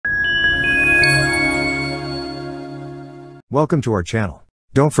Welcome to our channel.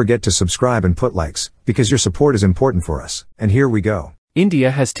 Don't forget to subscribe and put likes, because your support is important for us. And here we go.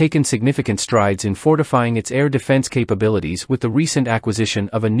 India has taken significant strides in fortifying its air defense capabilities with the recent acquisition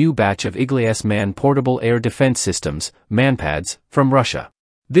of a new batch of Igla S portable air defense systems, MANPADS, from Russia.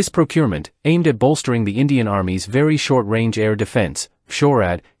 This procurement, aimed at bolstering the Indian Army's very short-range air defense,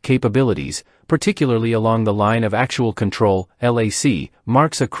 VSHORAD, capabilities, particularly along the line of actual control, LAC,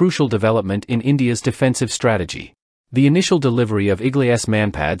 marks a crucial development in India's defensive strategy. The initial delivery of Igla S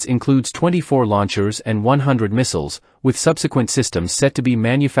MANPADS includes 24 launchers and 100 missiles, with subsequent systems set to be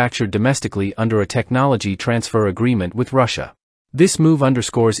manufactured domestically under a technology transfer agreement with Russia. This move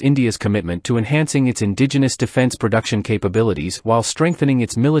underscores India's commitment to enhancing its indigenous defense production capabilities while strengthening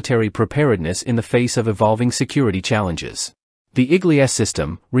its military preparedness in the face of evolving security challenges. The Igla S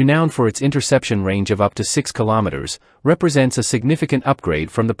system, renowned for its interception range of up to 6 kilometers, represents a significant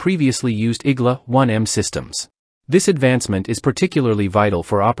upgrade from the previously used Igla 1M systems. This advancement is particularly vital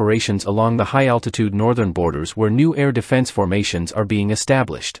for operations along the high-altitude northern borders where new air defense formations are being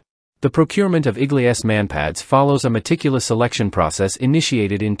established. The procurement of Igla S MANPADS follows a meticulous selection process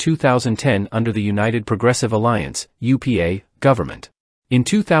initiated in 2010 under the United Progressive Alliance (UPA) government. In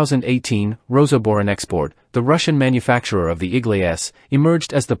 2018, Rosoboronexport, the Russian manufacturer of the Igla S,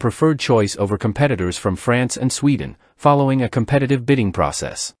 emerged as the preferred choice over competitors from France and Sweden, following a competitive bidding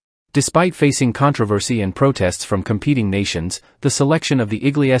process. Despite facing controversy and protests from competing nations, the selection of the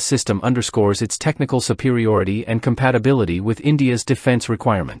Igla S system underscores its technical superiority and compatibility with India's defense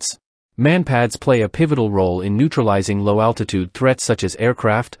requirements. MANPADS play a pivotal role in neutralizing low-altitude threats such as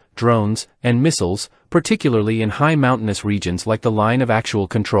aircraft, drones, and missiles, particularly in high mountainous regions like the line of actual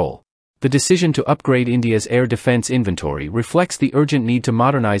control. The decision to upgrade India's air defense inventory reflects the urgent need to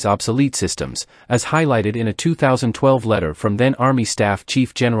modernize obsolete systems, as highlighted in a 2012 letter from then Army Staff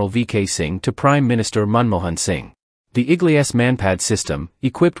Chief General V.K. Singh to Prime Minister Manmohan Singh. The Igla S MANPADS system,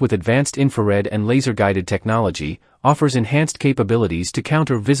 equipped with advanced infrared and laser-guided technology, offers enhanced capabilities to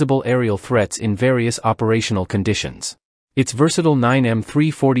counter visible aerial threats in various operational conditions. Its versatile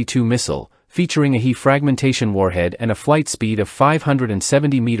 9M342 missile, featuring a He fragmentation warhead and a flight speed of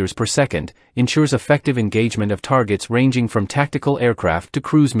 570 meters per second, ensures effective engagement of targets ranging from tactical aircraft to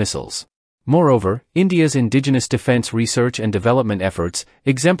cruise missiles. Moreover, India's indigenous defense research and development efforts,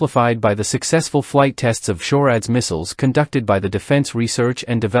 exemplified by the successful flight tests of VSHORAD's missiles conducted by the Defense Research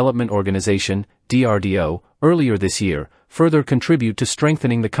and Development Organization, DRDO, earlier this year, further contribute to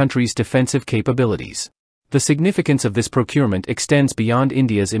strengthening the country's defensive capabilities. The significance of this procurement extends beyond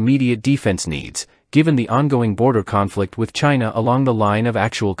India's immediate defense needs, given the ongoing border conflict with China along the line of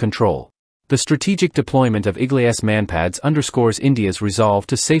actual control. The strategic deployment of Igla S MANPADS underscores India's resolve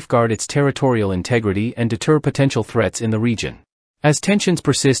to safeguard its territorial integrity and deter potential threats in the region. As tensions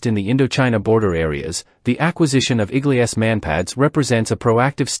persist in the Indo-China border areas, the acquisition of Igla S MANPADS represents a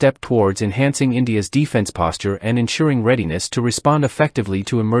proactive step towards enhancing India's defense posture and ensuring readiness to respond effectively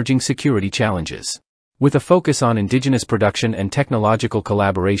to emerging security challenges. With a focus on indigenous production and technological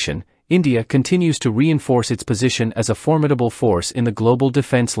collaboration, India continues to reinforce its position as a formidable force in the global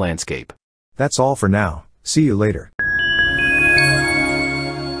defense landscape. That's all for now. See you later.